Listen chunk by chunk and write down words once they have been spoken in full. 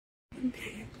There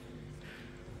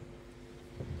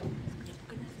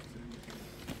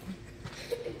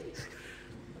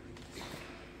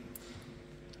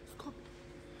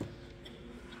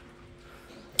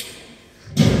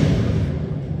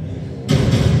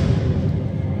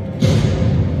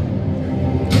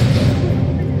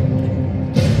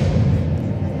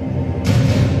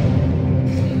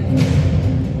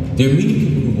are many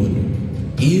people who wonder,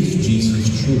 is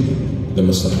Jesus truly the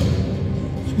Messiah?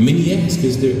 Many ask,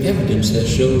 is there evidence that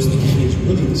shows that he is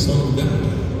really the Son of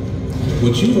God?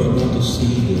 What you are about to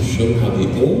see will show how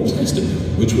the Old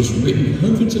Testament, which was written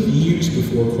hundreds of years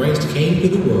before Christ came to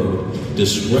the world,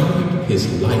 described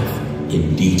his life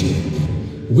in detail.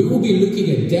 We will be looking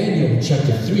at Daniel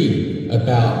chapter 3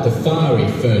 about the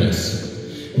fiery furnace.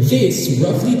 This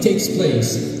roughly takes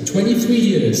place 23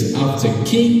 years after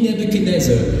King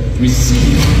Nebuchadnezzar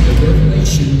received the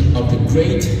revelation of the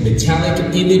great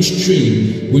metallic image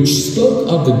dream which spoke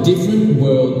of the different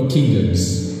world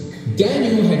kingdoms.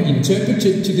 Daniel had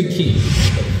interpreted to the king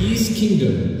that his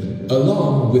kingdom,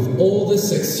 along with all the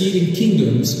succeeding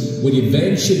kingdoms, would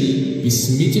eventually be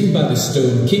smitten by the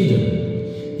stone kingdom.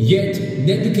 Yet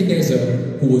Nebuchadnezzar,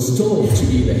 who was told to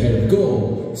be the head of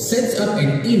gold, sets up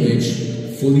an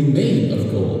image fully made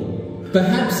of gold,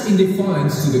 perhaps in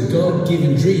defiance to the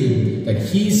God-given dream that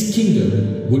his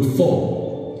kingdom would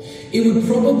fall. It would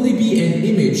probably be an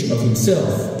image of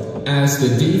himself, as the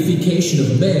deification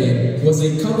of man was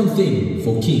a common thing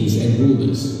for kings and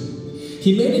rulers.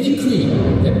 He made a decree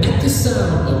that at the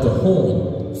sound of the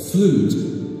horn,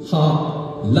 flute,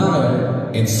 harp,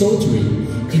 lyre, and psaltery,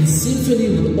 in symphony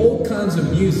with all kinds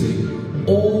of music,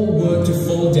 all were to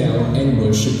fall down and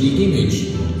worship the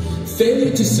image.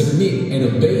 Failure to submit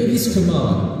and obey his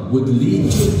command would lead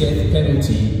to a death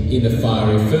penalty in the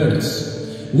fiery furnace.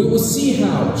 We will see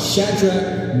how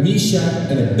Shadrach, Meshach,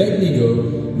 and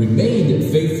Abednego remained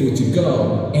faithful to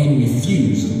God and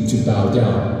refused to bow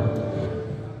down.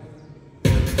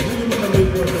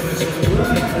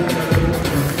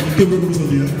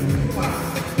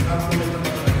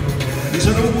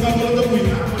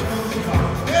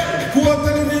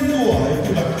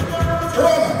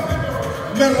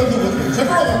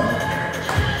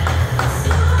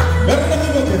 Merda do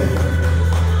bote,